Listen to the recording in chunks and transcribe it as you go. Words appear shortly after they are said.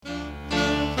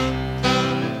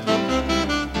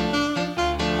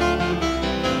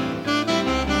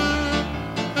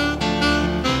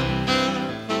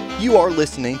You are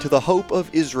listening to the Hope of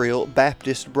Israel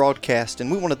Baptist broadcast, and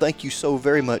we want to thank you so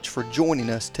very much for joining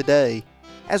us today.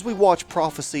 As we watch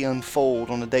prophecy unfold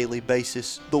on a daily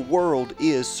basis, the world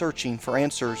is searching for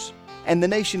answers, and the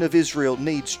nation of Israel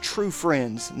needs true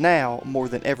friends now more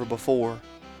than ever before.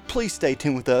 Please stay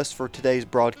tuned with us for today's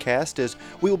broadcast as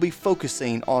we will be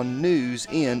focusing on news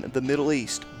in the Middle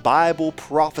East, Bible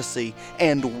prophecy,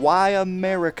 and why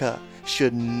America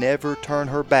should never turn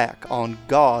her back on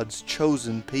God's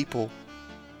chosen people.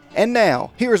 And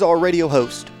now, here's our radio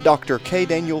host, Dr. K.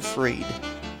 Daniel Freed.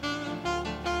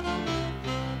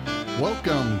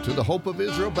 Welcome to the Hope of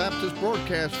Israel Baptist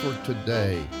broadcast for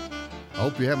today. I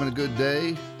hope you're having a good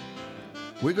day.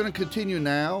 We're going to continue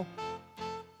now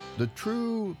the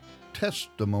true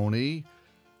testimony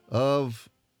of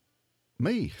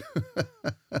me.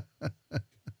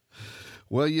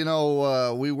 Well, you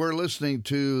know, we were listening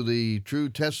to the true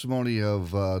testimony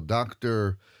of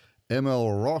Dr. M.L.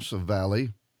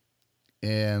 Rossavally,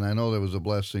 and I know that was a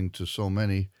blessing to so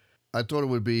many. I thought it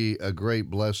would be a great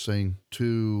blessing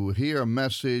to hear a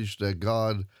message that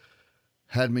God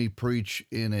had me preach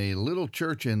in a little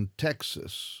church in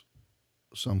Texas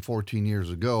some 14 years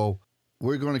ago.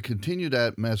 We're going to continue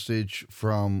that message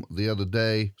from the other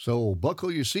day, so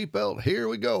buckle your seatbelt, here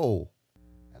we go.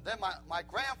 And then my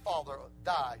grandfather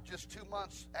died just 2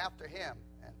 months after him,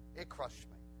 and it crushed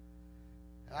me.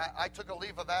 And I took a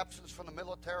leave of absence from the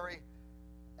military,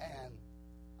 and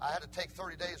I had to take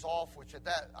 30 days off, which at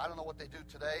that, I don't know what they do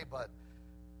today, but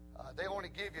they only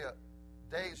give you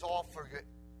days off for your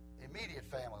immediate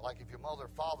family, like if your mother or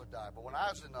father died. But when I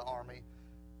was in the Army,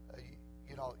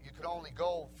 you could only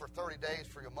go for 30 days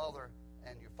for your mother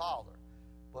and your father.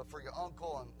 But for your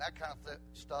uncle and that kind of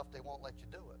stuff, they won't let you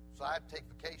do it. So I had to take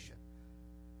vacation.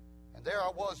 And there I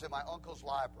was in my uncle's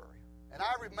library. And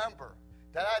I remember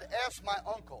that I'd asked my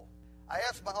uncle,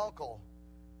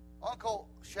 Uncle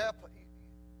Shep,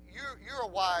 you're a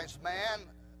wise man.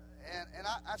 And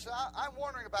I said, I'm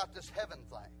wondering about this heaven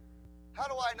thing. How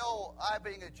do I know I,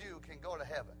 being a Jew, can go to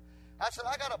heaven? I said,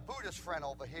 I got a Buddhist friend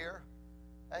over here.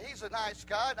 He's a nice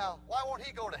guy. Now, why won't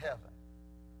he go to heaven?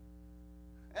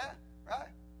 Yeah, right?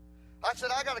 I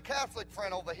said, I got a Catholic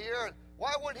friend over here, and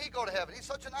why wouldn't he go to heaven? He's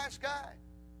such a nice guy.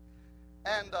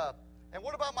 And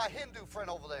what about my Hindu friend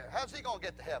over there? How's he going to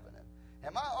get to heaven?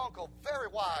 And my uncle, very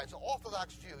wise,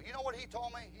 Orthodox Jew, you know what he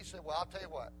told me? He said, well, I'll tell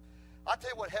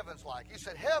you what heaven's like. He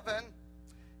said, heaven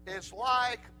is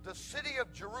like the city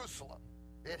of Jerusalem.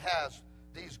 It has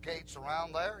these gates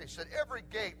around there. He said, every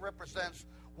gate represents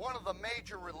one of the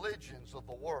major religions of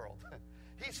the world.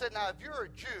 He said, now, if you're a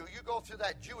Jew, you go through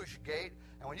that Jewish gate,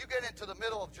 and when you get into the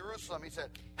middle of Jerusalem, he said,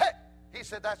 hey! He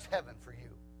said, that's heaven for you.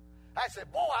 I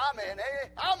said, boy, I'm in, eh?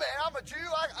 I'm a Jew.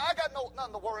 I got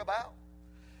nothing to worry about.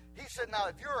 He said, now,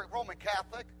 if you're a Roman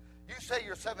Catholic, you say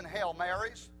your 7 Hail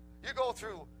Marys. You go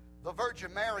through the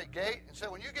Virgin Mary gate, and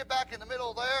so when you get back in the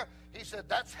middle there, he said,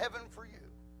 that's heaven for you.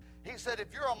 He said, if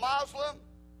you're a Muslim,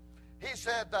 he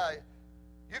said,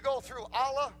 you go through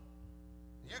Allah,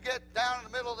 you get down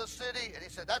in the middle of the city, and he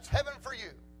said, that's heaven for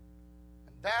you.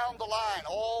 And down the line,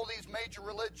 all these major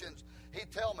religions,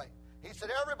 he'd tell me. He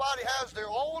said, everybody has their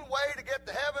own way to get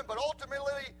to heaven, but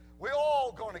ultimately, we're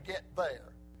all going to get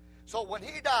there. So when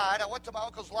he died, I went to my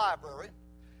uncle's library,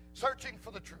 searching for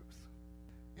the truth.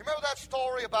 You remember that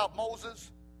story about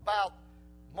Moses? About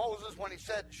Moses when he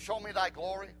said, show me thy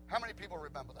glory? How many people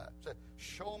remember that? He said,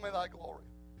 show me thy glory.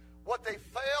 What they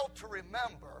failed to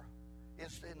remember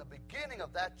is in the beginning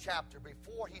of that chapter,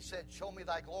 before he said, show me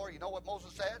thy glory, you know what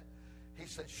Moses said? He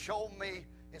said, show me,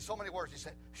 in so many words, he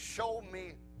said, show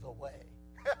me the way.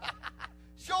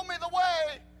 Show me the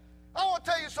way. I want to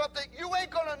tell you something. You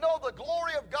ain't going to know the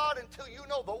glory of God until you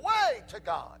know the way to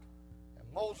God. And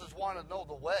Moses wanted to know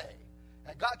the way.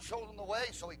 And God showed him the way,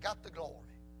 so he got the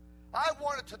glory. I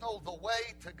wanted to know the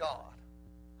way to God.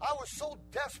 I was so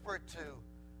desperate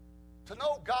to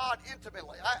know God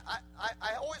intimately.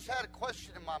 I always had a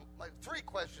question in my 3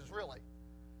 questions, really.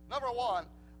 Number 1,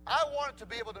 I wanted to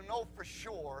be able to know for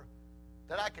sure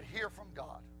that I could hear from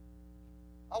God.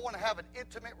 I want to have an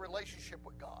intimate relationship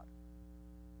with God.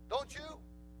 Don't you?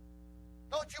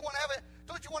 Don't you want to have it?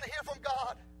 Don't you want to hear from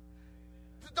God?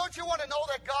 Don't you want to know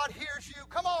that God hears you?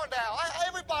 Come on now.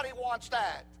 Everybody wants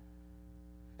that.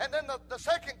 And then the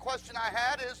second question I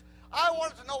had is, I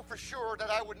wanted to know for sure that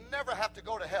I would never have to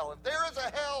go to hell. If there is a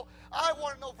hell, I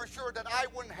want to know for sure that I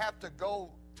wouldn't have to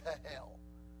go to hell.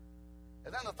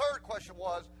 And then the third question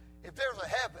was, if there's a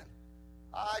heaven,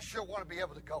 I sure want to be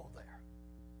able to go there.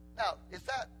 Now,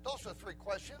 those are 3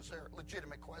 questions. They're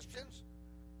legitimate questions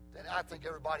that I think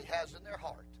everybody has in their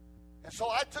heart. And so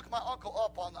I took my uncle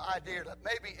up on the idea that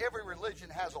maybe every religion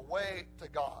has a way to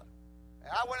God.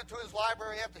 And I went into his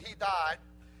library after he died,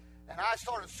 and I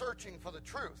started searching for the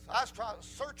truth. I was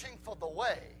searching for the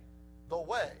way. The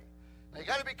way. Now, you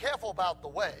got to be careful about the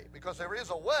way, because there is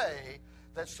a way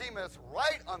that seemeth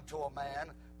right unto a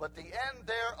man, but the end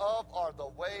thereof are the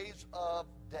ways of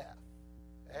death.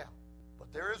 Yeah,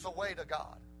 but there is a way to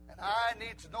God, and I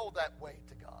need to know that way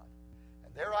to God.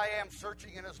 And there I am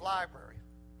searching in his library.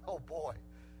 Oh boy,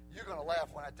 you're going to laugh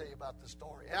when I tell you about this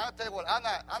story. And I'll tell you what, I'm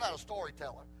not a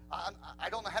storyteller. I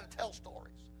don't know how to tell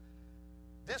stories.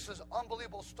 This is an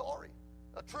unbelievable story,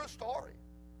 a true story.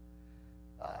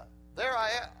 There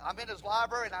I'm in his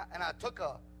library, and I took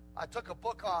a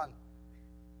book on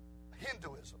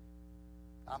Hinduism.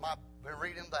 I've been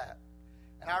reading that,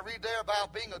 and I read there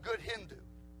about being a good Hindu.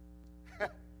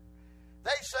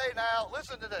 They say now,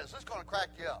 listen to this. This is going to crack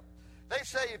you up. They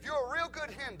say if you're a real good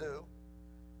Hindu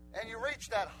and you reach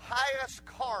that highest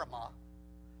karma,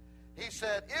 he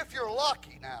said, if you're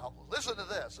lucky now, listen to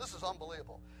this. This is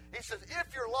unbelievable. He says,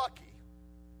 if you're lucky,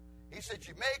 he said,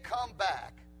 you may come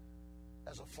back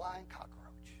as a flying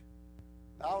cockroach.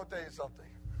 Now, I'll tell you something.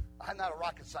 I'm not a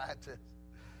rocket scientist.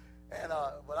 And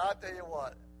but I'll tell you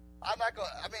what, I'm not going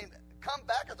to, come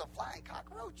back as a flying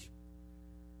cockroach?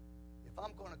 If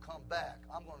I'm going to come back,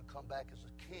 I'm going to come back as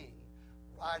a king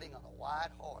riding on a white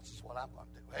horse is what I'm going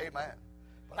to do. Amen.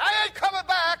 But I ain't coming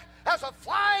back as a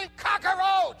flying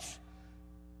cockroach.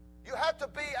 You have to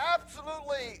be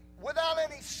absolutely without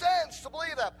any sense to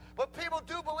believe that. But people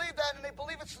do believe that, and they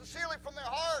believe it sincerely from their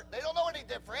heart. They don't know any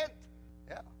different.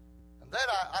 Yeah. And then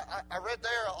I read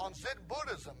there on Zen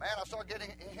Buddhism. Man, I started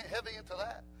getting heavy into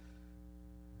that.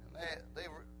 And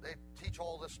they teach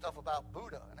all this stuff about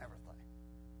Buddha and everything.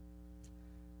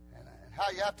 And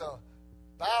how you have to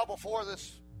bow before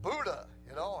this Buddha,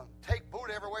 and take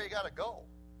Buddha everywhere you got to go.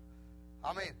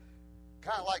 Kind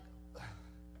of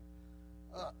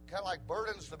like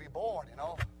burdens to be born,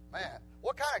 Man,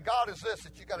 what kind of God is this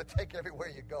that you got to take everywhere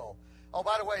you go? Oh,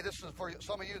 by the way, this is for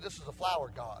some of you. This is a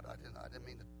flower god. I didn't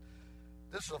mean to.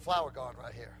 This is a flower god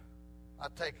right here.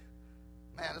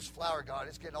 This flower god,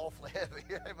 it's getting awfully heavy.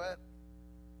 Amen.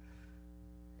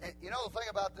 And the thing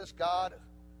about this God,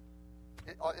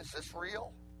 is this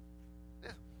real?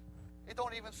 It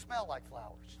don't even smell like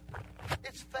flowers.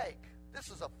 It's fake. This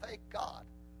is a fake God.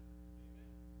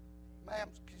 Ma'am,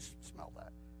 can you smell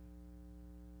that?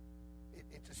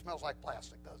 It just smells like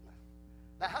plastic, doesn't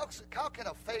it? Now, how can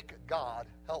a fake God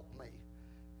help me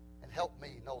and help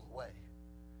me know the way?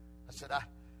 I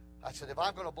said, if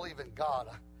I'm going to believe in God,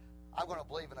 I'm going to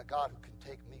believe in a God who can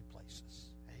take me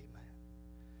places.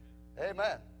 Amen.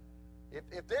 Amen.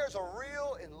 If there's a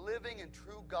real and living and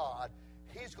true God,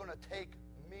 he's going to take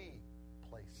me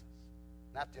places,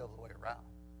 not the other way around.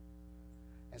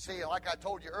 And see, like I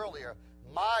told you earlier,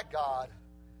 my God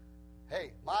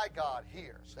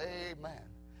hears. Amen.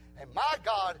 And my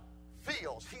God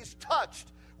feels. He's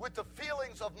touched with the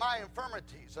feelings of my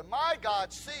infirmities. And my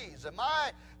God sees. And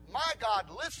my God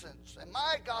listens. And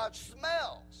my God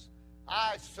smells.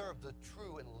 I serve the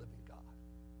true and living God.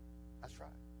 That's right.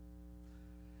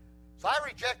 So I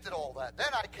rejected all that. Then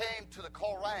I came to the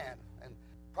Quran. And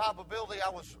probability I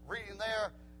was reading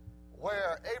there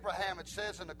where Abraham, it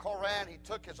says in the Quran, he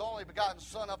took his only begotten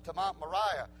son up to Mount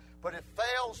Moriah. But it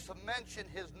fails to mention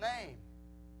his name.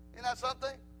 Isn't that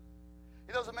something?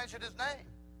 He doesn't mention his name.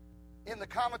 In the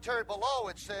commentary below,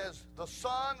 it says the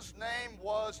son's name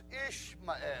was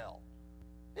Ishmael.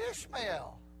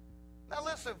 Ishmael. Now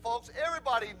listen, folks,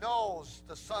 everybody knows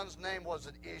the son's name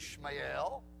wasn't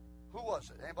Ishmael. Who was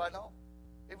it? Anybody know?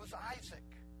 It was Isaac,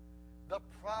 the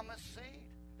promised seed.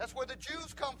 That's where the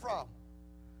Jews come from.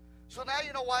 So now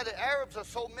you know why the Arabs are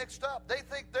so mixed up. They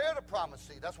think they're the promised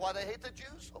seed. That's why they hate the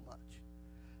Jews so much.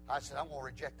 I said, I'm going to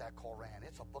reject that Koran.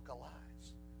 It's a book of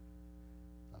lies.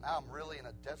 So now I'm really in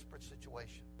a desperate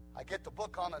situation. I get the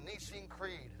book on the Nicene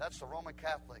Creed. That's the Roman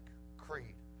Catholic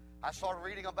creed. I started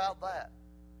reading about that.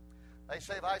 They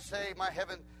say if I say my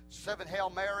 7 Hail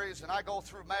Marys and I go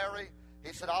through Mary,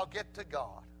 he said, I'll get to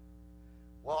God.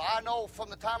 Well, I know from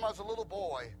the time I was a little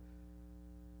boy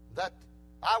that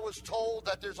I was told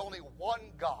that there's only one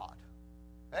God.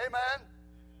 Amen?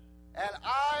 And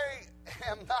I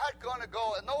am not going to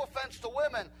go, and no offense to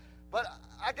women, but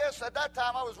I guess at that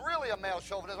time I was really a male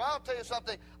chauvinist. I'll tell you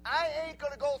something. I ain't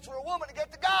going to go through a woman to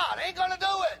get to God. I ain't going to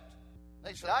do it.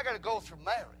 They said, I got to go through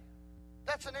Mary.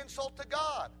 That's an insult to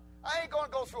God. I ain't going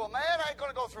to go through a man. I ain't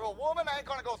going to go through a woman. I ain't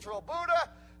going to go through a Buddha.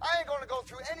 I ain't going to go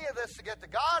through any of this to get to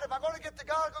God. If I'm going to get to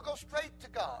God, I'm going to go straight to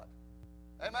God.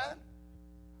 Amen?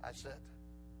 I said,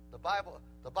 the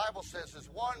Bible says there's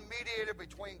one mediator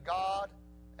between God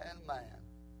and man,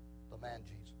 the man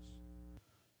Jesus.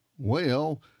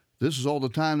 Well, This is all the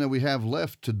time that we have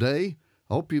left today.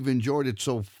 I hope you've enjoyed it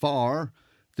so far.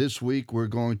 This week we're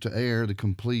going to air the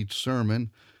complete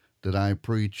sermon that I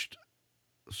preached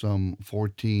some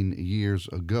 14 years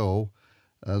ago.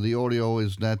 The audio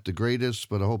is not the greatest,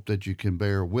 but I hope that you can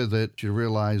bear with it. You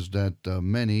realize that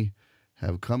many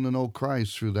have come to know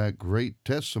Christ through that great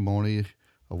testimony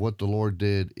of what the Lord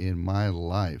did in my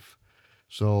life.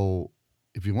 So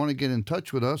if you want to get in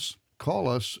touch with us, call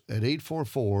us at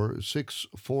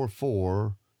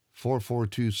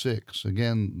 844-644-4426.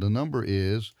 Again, the number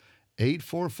is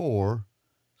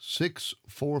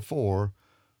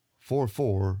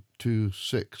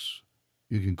 844-644-4426.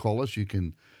 You can call us. You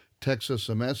can text us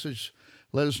a message.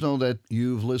 Let us know that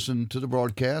you've listened to the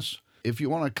broadcast. If you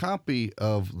want a copy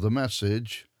of the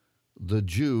message, The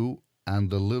Jew and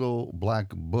the Little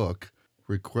Black Book,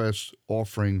 request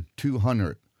offering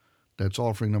 200. That's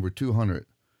offering number 200.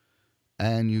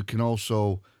 And you can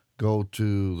also go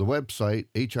to the website,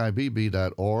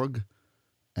 hibb.org,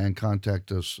 and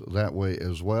contact us that way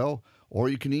as well. Or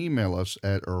you can email us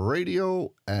at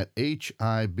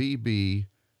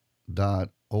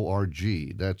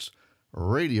radio@hibb.org. That's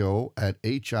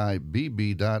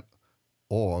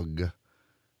radio@hibb.org,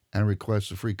 and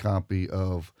request a free copy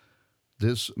of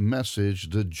this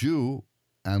message, The Jew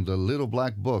and the Little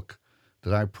Black Book,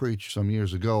 that I preached some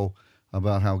years ago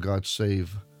about how God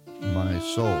saved my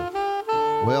soul.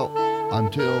 Well,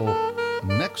 until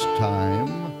next time,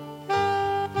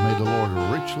 may the Lord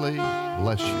richly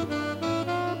bless you.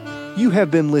 You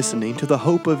have been listening to the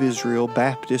Hope of Israel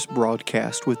Baptist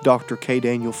broadcast with Dr. K.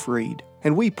 Daniel Fried,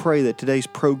 and we pray that today's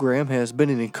program has been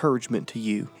an encouragement to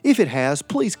you. If it has,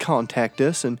 please contact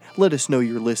us and let us know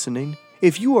you're listening.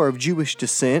 If you are of Jewish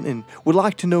descent and would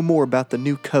like to know more about the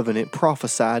new covenant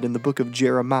prophesied in the book of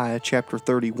Jeremiah chapter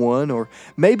 31, or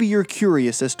maybe you're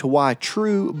curious as to why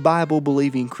true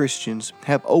Bible-believing Christians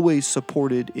have always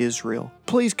supported Israel,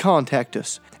 please contact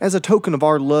us. As a token of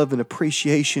our love and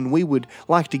appreciation, we would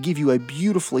like to give you a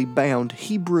beautifully bound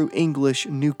Hebrew-English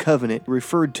New Covenant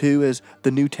referred to as the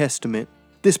New Testament.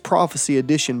 This Prophecy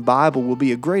Edition Bible will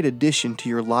be a great addition to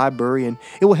your library, and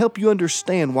it will help you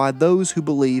understand why those who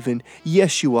believe in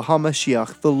Yeshua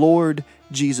HaMashiach, the Lord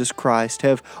Jesus Christ,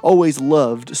 have always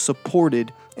loved,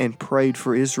 supported, and prayed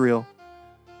for Israel.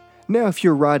 Now, if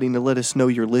you're writing to let us know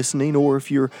you're listening, or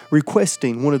if you're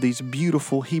requesting one of these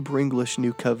beautiful Hebrew-English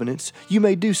New Covenants, you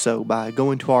may do so by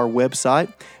going to our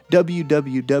website,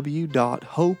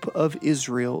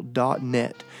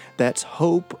 www.hopeofisrael.net. That's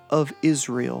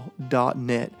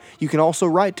hopeofisrael.net. You can also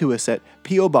write to us at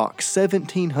P.O. Box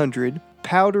 1700,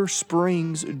 Powder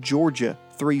Springs, Georgia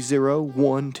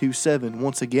 30127.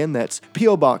 Once again, that's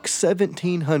P.O. Box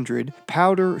 1700,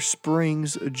 Powder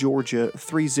Springs, Georgia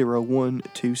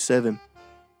 30127.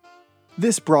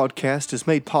 This broadcast is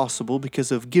made possible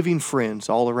because of giving friends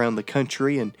all around the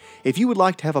country, and if you would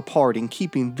like to have a part in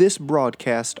keeping this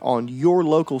broadcast on your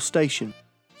local station,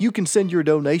 you can send your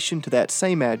donation to that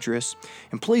same address,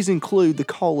 and please include the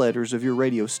call letters of your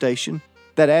radio station.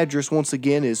 That address, once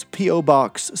again, is P.O.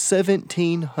 Box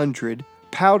 1700,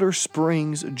 Powder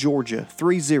Springs, Georgia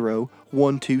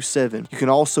 30127. You can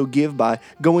also give by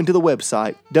going to the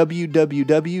website,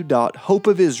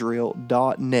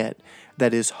 www.hopeofisrael.net.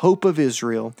 That is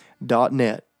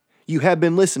hopeofisrael.net. You have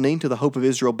been listening to the Hope of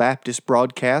Israel Baptist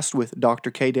broadcast with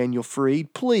Dr. K. Daniel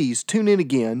Fried. Please tune in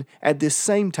again at this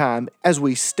same time as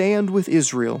we stand with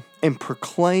Israel and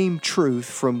proclaim truth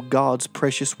from God's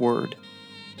precious Word.